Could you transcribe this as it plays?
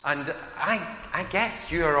And I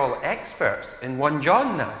guess you are all experts in 1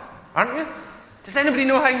 John now, aren't you? Does anybody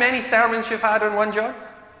know how many sermons you've had on 1 John?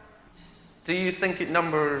 Do you think it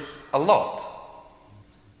numbers a lot?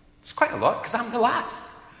 It's quite a lot, because I'm the last.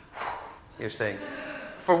 You're saying,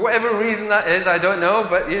 for whatever reason that is, I don't know,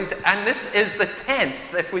 and this is the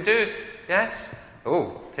 10th. If we do, yes?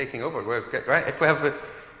 Oh, taking over. We're good, right? If we have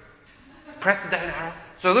press the down arrow.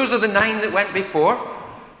 So those are the 9 that went before.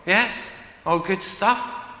 Yes? All good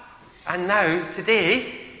stuff. And now,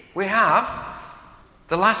 today, we have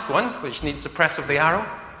the last one, which needs the press of the arrow.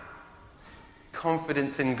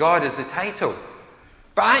 Confidence in God is the title.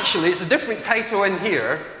 But actually, it's a different title in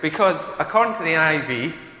here, because according to the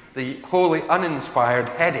NIV, the wholly uninspired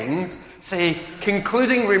headings say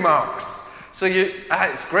concluding remarks. So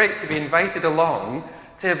it's great to be invited along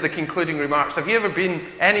to have the concluding remarks. Have you ever been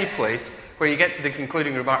any place where you get to the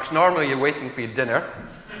concluding remarks? Normally you're waiting for your dinner.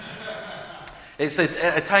 It's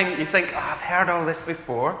a time that you think, I've heard all this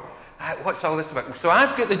before. What's all this about? So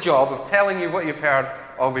I've got the job of telling you what you've heard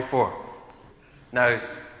all before. Now,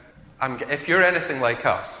 if you're anything like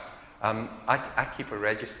us, I keep a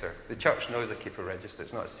register. The church knows I keep a register.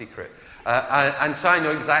 It's not a secret. And so I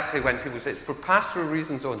know exactly when people say it's for pastoral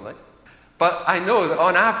reasons only. But I know that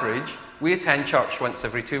on average, we attend church once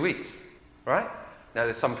every 2 weeks. Right? Now,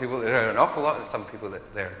 there's some people that are an awful lot, and some people that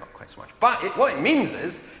they're not quite so much. But what it means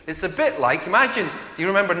is, it's a bit like, imagine, do you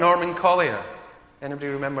remember Norman Collier? Anybody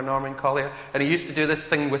remember Norman Collier? And he used to do this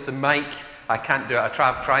thing with the mic. I can't do it. I've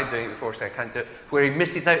tried doing it before, so I can't do it. Where he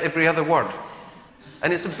misses out every other word.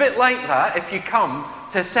 And it's a bit like that if you come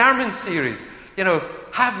to a sermon series.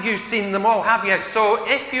 Have you seen them all? Have you? So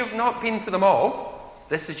if you've not been to them all,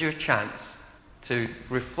 this is your chance to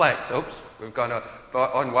reflect. Oops, we've gone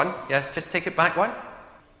on one. Yeah, just take it back one.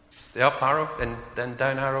 The up arrow, then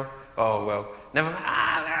down arrow. Oh, well, never.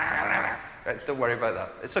 Right, don't worry about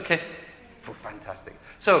that. It's okay. Oh, fantastic.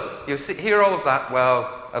 So you'll hear all of that,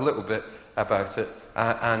 a little bit about it,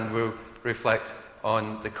 and we'll reflect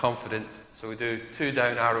on the confidence. So we do 2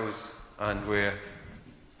 down arrows, and we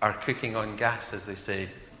are cooking on gas, as they say.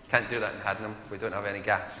 Can't do that in Haddenham. We don't have any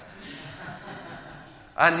gas.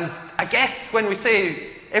 And I guess when we say,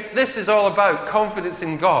 if this is all about confidence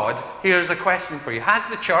in God, here's a question for you. Has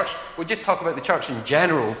the church, we'll just talk about the church in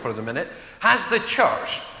general for the minute, has the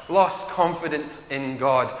church lost confidence in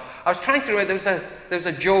God? I was trying to remember, there's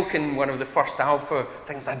a joke in one of the first Alpha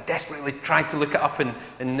things. I desperately tried to look it up in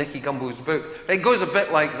Nicky Gumbel's book. It goes a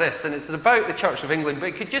bit like this, and it's about the Church of England, but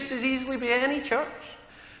it could just as easily be any church.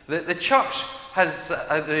 The church has,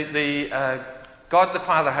 God the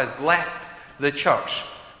Father has left the church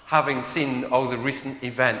having seen all the recent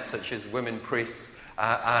events, such as women priests,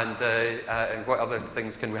 and what other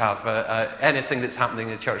things can we have? Anything that's happening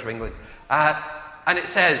in the Church of England. And it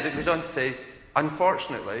goes on to say,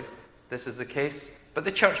 unfortunately, this is the case, but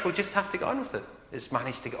the church will just have to get on with it. It's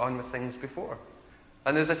managed to get on with things before.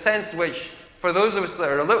 And there's a sense in which, for those of us that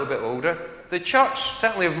are a little bit older, the church,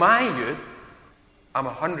 certainly of my youth, I'm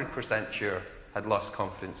 100% sure, had lost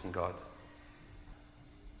confidence in God.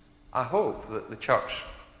 I hope that the church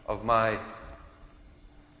of my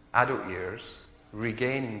adult years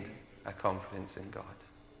regained a confidence in God.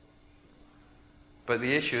 But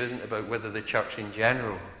the issue isn't about whether the church in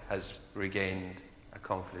general has regained a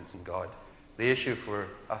confidence in God. The issue for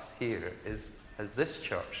us here is, has this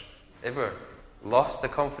church ever lost the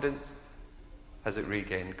confidence? Has it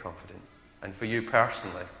regained confidence? And for you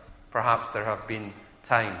personally, perhaps there have been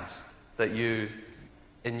times that you,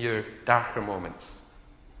 in your darker moments,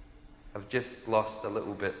 have just lost a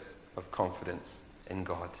little bit of confidence in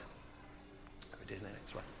God. We'll do the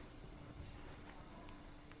next one.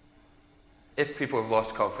 If people have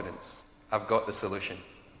lost confidence, I've got the solution.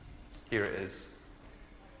 Here it is.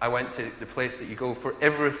 I went to the place that you go for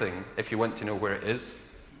everything if you want to know where it is,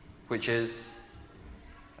 which is,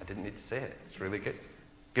 I didn't need to say it, it's really good.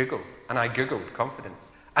 Google. And I Googled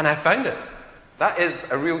confidence. And I found it. That is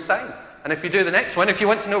a real sign. And if you do the next one, if you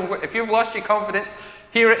want to know, if you've lost your confidence,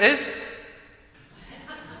 here it is.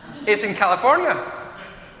 It's in California.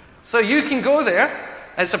 So you can go there.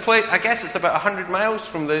 It's a place, I guess it's about 100 miles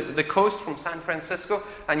from the coast, from San Francisco,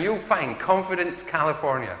 and you'll find Confidence,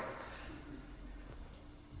 California.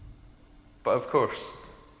 But of course,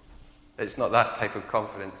 it's not that type of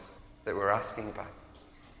confidence that we're asking about.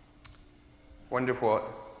 Wonder what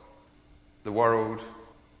the world,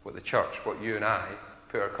 what the church, what you and I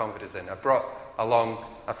put our confidence in. I brought along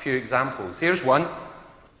a few examples. Here's one.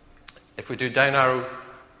 If we do down arrow,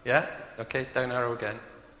 yeah? Okay, down arrow again.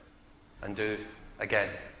 And do again,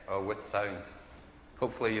 with sound.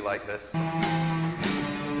 Hopefully you like this.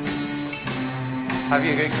 Have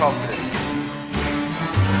you good confidence?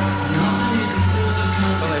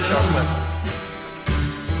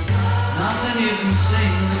 you can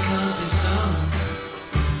sing that can't be sung.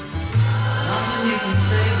 Nothing you can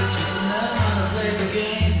say, but you can learn how to play the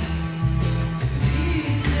game. It's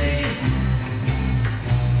easy.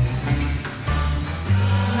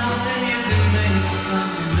 Nothing you can make that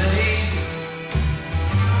can't be made.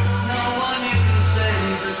 No one you can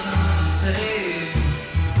save that can't be saved.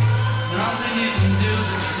 Nothing you can do,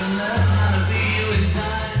 but you can learn how to be you in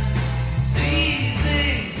time. It's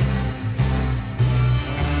easy.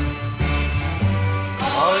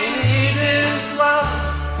 All you need is love.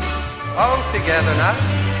 All together now.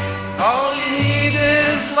 All you need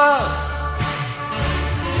is love.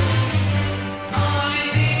 All you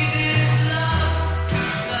need is love.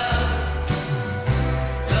 Love.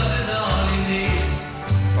 Love is all you need.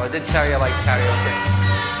 Well, I did tell you I like karaoke.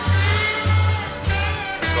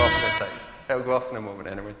 It'll go off in a second. It'll go off in a moment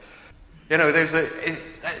anyway. You know,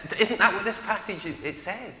 isn't that what this passage it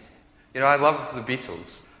says? You know, I love the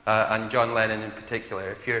Beatles. And John Lennon in particular.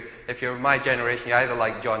 If you're of my generation, you either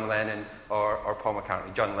like John Lennon or Paul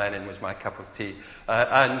McCartney. John Lennon was my cup of tea.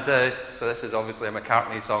 So this is obviously a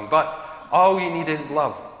McCartney song. But all you need is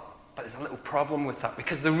love. But there's a little problem with that,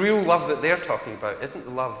 because the real love that they're talking about isn't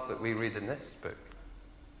the love that we read in this book.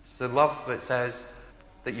 It's the love that says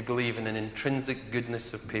that you believe in an intrinsic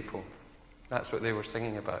goodness of people. That's what they were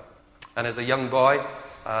singing about. And as a young boy,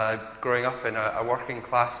 growing up in a working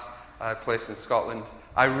class place in Scotland,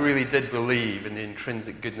 I really did believe in the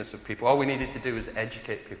intrinsic goodness of people. All we needed to do was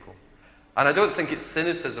educate people. And I don't think it's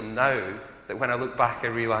cynicism now that when I look back I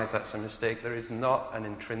realise that's a mistake. There is not an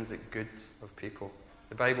intrinsic good of people.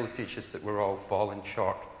 The Bible teaches that we're all fallen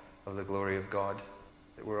short of the glory of God,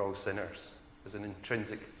 that we're all sinners. There's an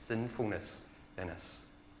intrinsic sinfulness in us.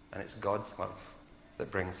 And it's God's love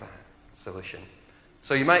that brings that solution.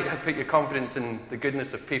 So you might have put your confidence in the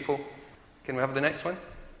goodness of people. Can we have the next one?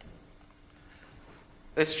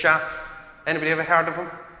 This chap, anybody ever heard of him?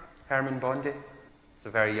 Herman Bondi. It's a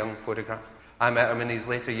very young photograph. I met him in his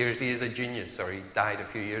later years. He is a genius, or he died a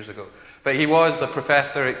few years ago. But he was a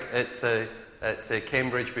professor at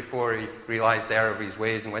Cambridge before he realised the error of his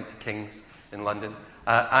ways and went to King's in London.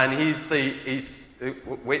 And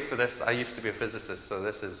wait for this, I used to be a physicist, so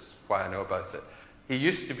this is why I know about it. He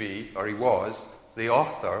used to be, or he was, the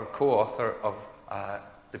co-author of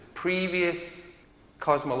the previous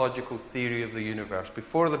cosmological theory of the universe.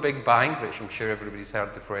 Before the Big Bang, which I'm sure everybody's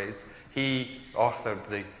heard the phrase, he authored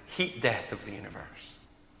the heat death of the universe.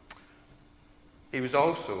 He was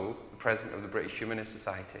also the president of the British Humanist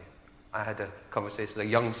Society. I had a conversation, as a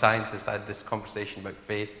young scientist, I had this conversation about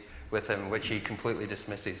faith with him, which he completely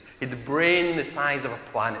dismisses. He had the brain the size of a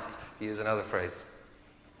planet, to use another phrase.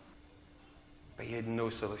 But he had no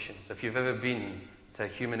solutions. If you've ever been to a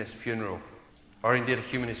humanist funeral, or indeed a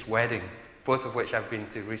humanist wedding, both of which I've been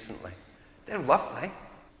to recently, they're lovely,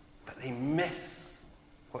 but they miss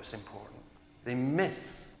what's important. They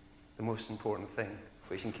miss the most important thing,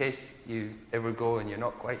 which, in case you ever go and you're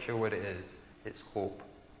not quite sure what it is, it's hope.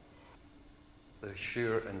 The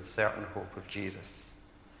sure and certain hope of Jesus.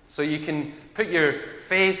 So you can put your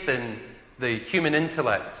faith in the human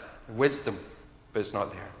intellect, wisdom, but it's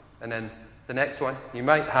not there. And then the next one you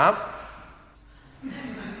might have.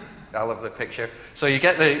 I love the picture. So you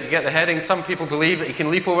get the heading. Some people believe that he can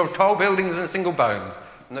leap over tall buildings in a single bound.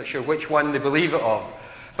 I'm not sure which one they believe it of.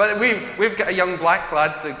 But we've got a young black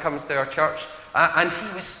lad that comes to our church, and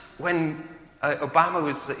he was, when Obama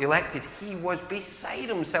was elected, he was beside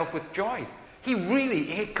himself with joy.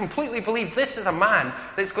 He completely believed this is a man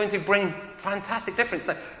that's going to bring fantastic difference.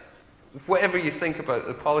 Now, whatever you think about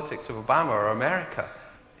the politics of Obama or America,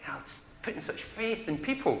 putting such faith in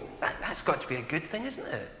people, that's got to be a good thing, isn't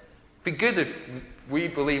it? It'd be good if we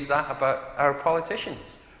believe that about our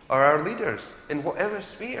politicians or our leaders in whatever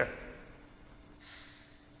sphere.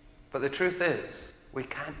 But the truth is, we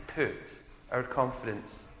can't put our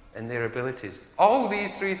confidence in their abilities. All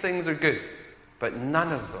these three things are good, but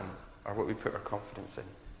none of them are what we put our confidence in.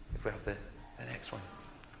 If we have the next one.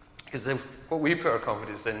 Because what we put our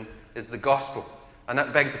confidence in is the gospel. And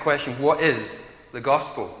that begs the question, what is the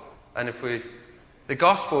gospel? And the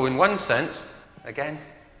gospel in one sense, again,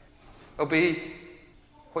 will be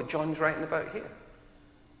what John's writing about here.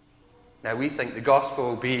 Now, we think the gospel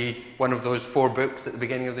will be one of those 4 books at the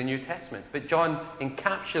beginning of the New Testament. But John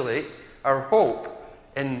encapsulates our hope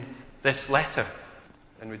in this letter.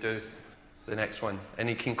 And we do the next one. And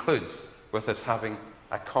he concludes with us having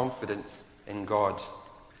a confidence in God.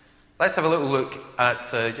 Let's have a little look at,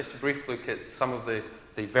 just a brief look at some of the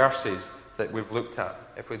verses that we've looked at.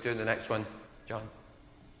 If we're doing the next one, John.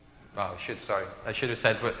 Oh, I should have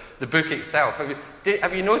said, but the book itself.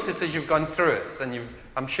 Have you noticed as you've gone through it, and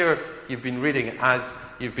I'm sure you've been reading it as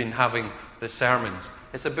you've been having the sermons.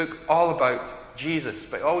 It's a book all about Jesus,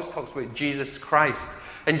 but it always talks about Jesus Christ.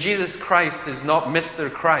 And Jesus Christ is not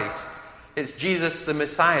Mr. Christ. It's Jesus the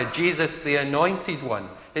Messiah, Jesus the Anointed One.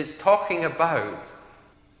 It's talking about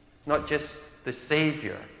not just the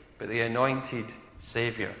Saviour, but the anointed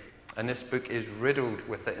Saviour. And this book is riddled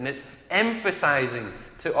with it. And it's emphasizing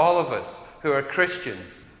to all of us who are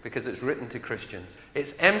Christians, because it's written to Christians,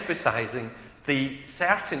 it's emphasizing the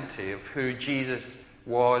certainty of who Jesus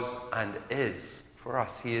was and is for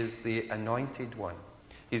us. He is the Anointed One.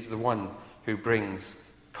 He's the one who brings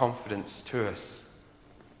confidence to us.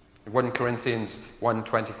 In 1 Corinthians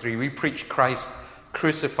 1:23, we preach Christ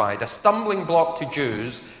crucified, a stumbling block to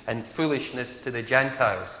Jews and foolishness to the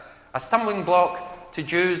Gentiles. A stumbling block to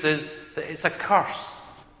Jews is that it's a curse.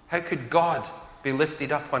 How could God be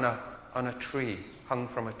lifted up on a tree, hung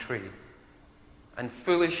from a tree? And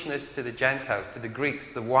foolishness to the Gentiles, to the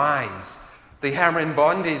Greeks, the wise, the Hermann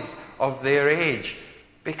Bondis of their age.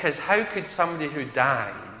 Because how could somebody who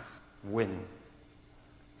dies win?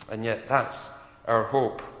 And yet that's our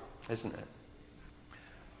hope, isn't it?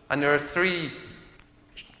 And there are 3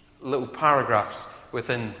 little paragraphs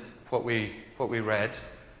within what we read.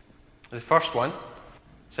 The first one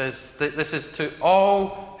says that this is to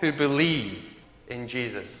all who believe in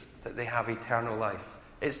Jesus, that they have eternal life.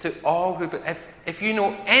 It's to all who... If you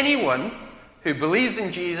know anyone who believes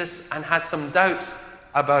in Jesus and has some doubts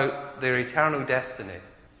about their eternal destiny,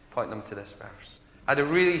 point them to this verse. I had a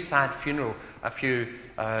really sad funeral a few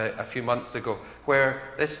months ago, where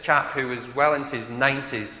this chap who was well into his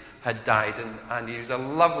 90s had died, and he was a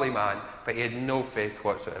lovely man, but he had no faith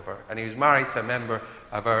whatsoever. And he was married to a member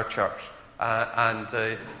of our church,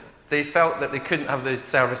 and they felt that they couldn't have the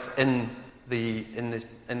service in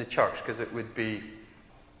the church because it would be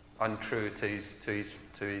untrue to his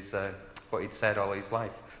what he'd said all his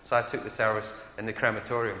life. So I took the service in the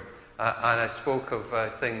crematorium, and I spoke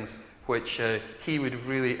of things which he would have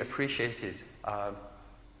really appreciated,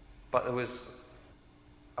 but there was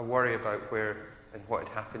a worry about where and what had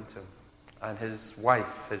happened to him. And his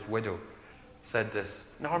wife, his widow, said this: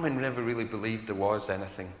 Norman never really believed there was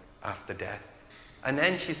anything after death. And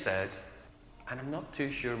then she said, and I'm not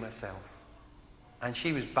too sure myself. And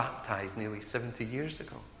she was baptized nearly 70 years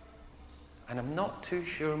ago. And I'm not too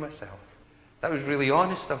sure myself. That was really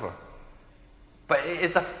honest of her. But it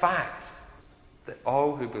is a fact that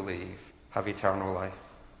all who believe have eternal life.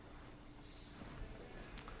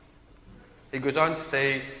 It goes on to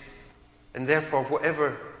say, and therefore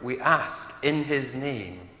whatever we ask in his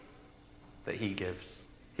name, that he gives.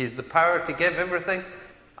 He has the power to give everything.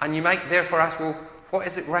 And you might therefore ask, well, what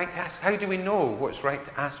is it right to ask? How do we know what's right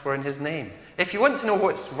to ask for in his name? If you want to know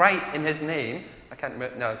what's right in his name, I can't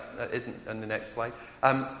remember, no, that isn't on the next slide.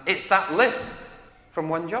 It's that list from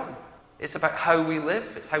 1 John. It's about how we live.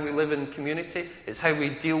 It's how we live in community. It's how we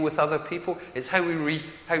deal with other people. It's how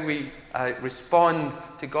we respond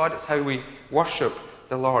to God. It's how we worship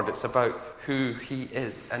the Lord. It's about who he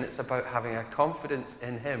is. And it's about having a confidence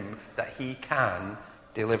in him that he can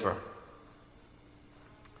deliver.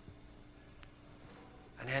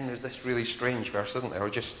 And then there's this really strange verse, isn't there? I'll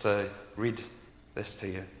just read this to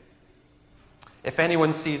you. If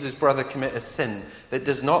anyone sees his brother commit a sin that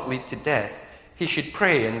does not lead to death, he should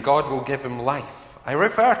pray and God will give him life. I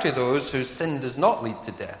refer to those whose sin does not lead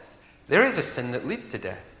to death. There is a sin that leads to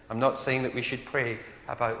death. I'm not saying that we should pray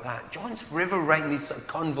about that. John's forever writing these sort of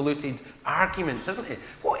convoluted arguments, isn't he?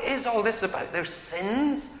 What is all this about? There's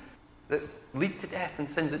sins that lead to death and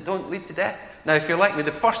sins that don't lead to death. Now, if you're like me,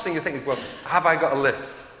 the first thing you think is, well, have I got a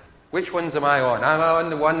list? Which ones am I on? Am I on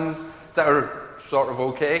the ones that are sort of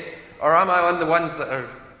okay? Or am I on the ones that are...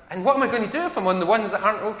 And what am I going to do if I'm on the ones that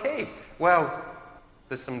aren't okay? Well,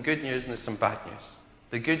 there's some good news and there's some bad news.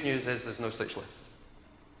 The good news is there's no such list.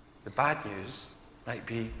 The bad news might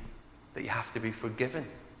be that you have to be forgiven.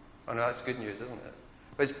 Oh no, that's good news, isn't it?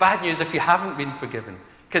 But it's bad news if you haven't been forgiven.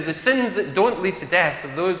 Because the sins that don't lead to death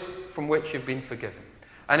are those from which you've been forgiven.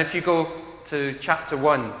 And if you go to chapter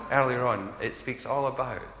 1 earlier on, it speaks all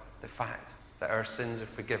about the fact that our sins are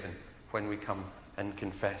forgiven when we come and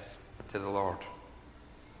confess to the Lord.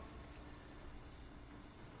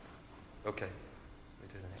 Okay, we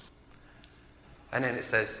do the next. And then it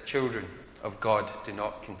says, children of God, do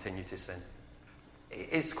not continue to sin.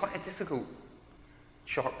 It's quite a difficult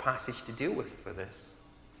short passage to deal with for this.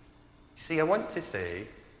 See, I want to say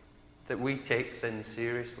that we take sin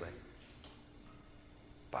seriously.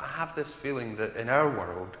 But I have this feeling that in our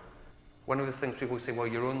world, one of the things people say, well,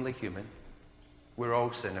 you're only human. We're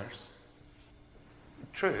all sinners.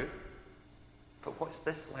 True. But what's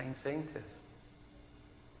this line saying to us?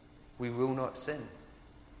 We will not sin.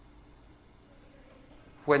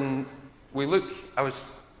 When I was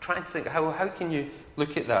trying to think, how can you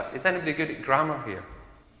look at that? Is anybody good at grammar here?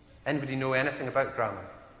 Anybody know anything about grammar?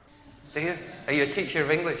 Do you? Are you a teacher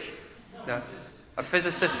of English? No? A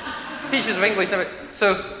physicist? Teachers of English? No.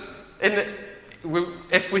 So,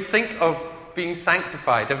 if we think of being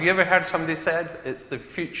sanctified, have you ever heard somebody said it's the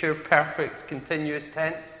future perfect continuous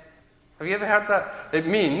tense? Have you ever heard that? It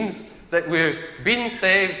means that we're being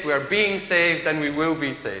saved, and we will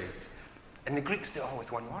be saved. And the Greeks do it all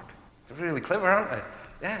with one word. They're really clever, aren't they?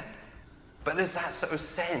 Yeah. But there's that sort of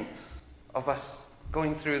sense of us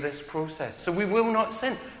going through this process. So we will not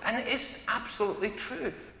sin. And it is absolutely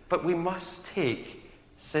true. But we must take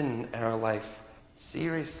sin in our life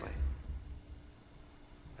seriously.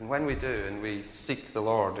 And when we do, and we seek the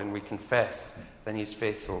Lord, and we confess, then He's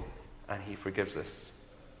faithful, and He forgives us.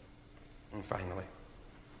 And finally,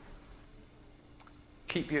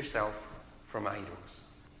 keep yourself from idols.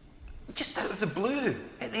 Just out of the blue,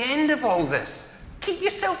 at the end of all this, keep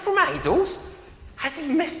yourself from idols? Has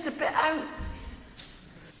He missed a bit out?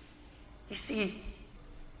 You see,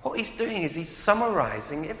 what He's doing is He's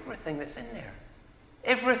summarizing everything that's in there.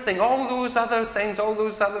 Everything, all those other things, all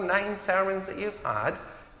those other 9 sermons that you've had,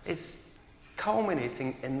 is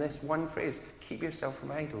culminating in this one phrase, keep yourself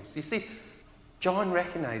from idols. You see, John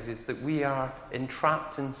recognizes that we are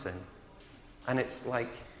entrapped in sin. And it's like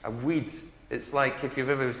a weed. It's like if you've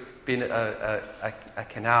ever been at a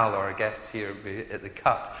canal, or I guess here at the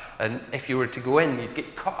cut, and if you were to go in, you'd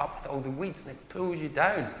get caught up with all the weeds and it pulls you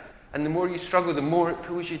down. And the more you struggle, the more it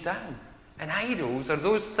pulls you down. And idols are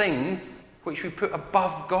those things which we put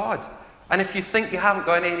above God. And if you think you haven't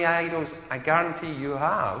got any idols, I guarantee you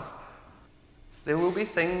have. There will be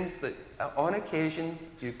things that on occasion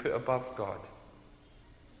you put above God.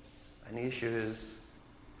 And the issue is,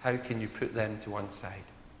 how can you put them to one side?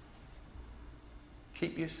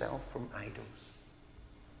 Keep yourself from idols.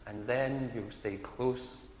 And then you'll stay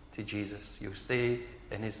close to Jesus. You'll stay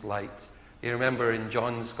in His light. You remember in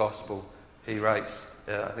John's Gospel, he writes,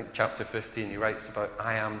 I think chapter 15, he writes about,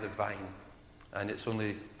 I am the vine. And it's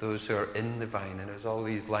only those who are in the vine. And there's all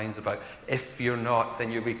these lines about, if you're not, then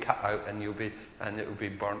you'll be cut out and it will be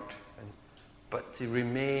burnt. But to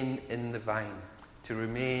remain in the vine, to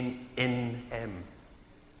remain in Him.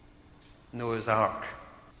 Noah's Ark.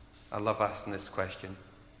 I love asking this question.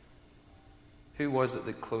 Who was it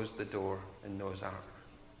that closed the door in Noah's Ark?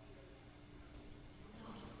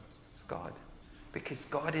 It's God. Because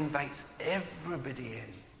God invites everybody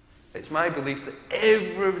in. It's my belief that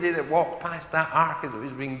everybody that walked past that ark as it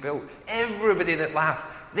was being built, everybody that laughed,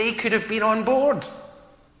 they could have been on board.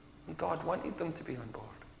 And God wanted them to be on board.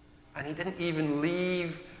 And He didn't even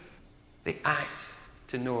leave the act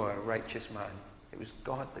to Noah, a righteous man. It was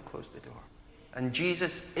God that closed the door. And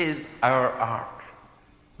Jesus is our ark.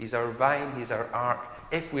 He's our vine, He's our ark.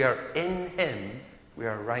 If we are in Him, we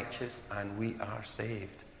are righteous and we are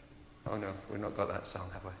saved. Oh no, we've not got that song,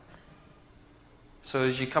 have we? So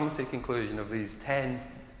as you come to the conclusion of these 10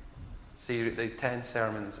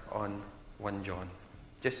 sermons on 1 John,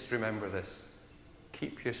 just remember this.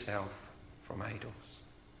 Keep yourself from idols.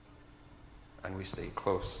 And we stay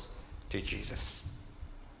close to Jesus.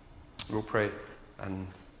 We'll pray and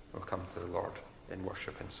we'll come to the Lord in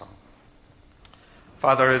worship and song.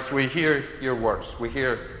 Father, as we hear your words, we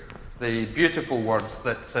hear the beautiful words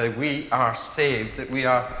that we are saved, that we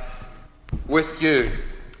are with you,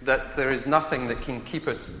 that there is nothing that can keep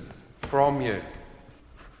us from you.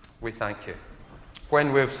 We thank you.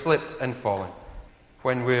 When we've slipped and fallen,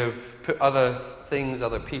 when we've put other things,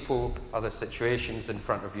 other people, other situations in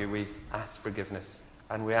front of you, we ask forgiveness.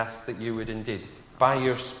 And we ask that you would indeed, by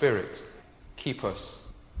your Spirit, keep us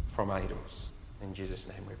from idols. In Jesus'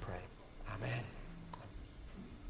 name we pray.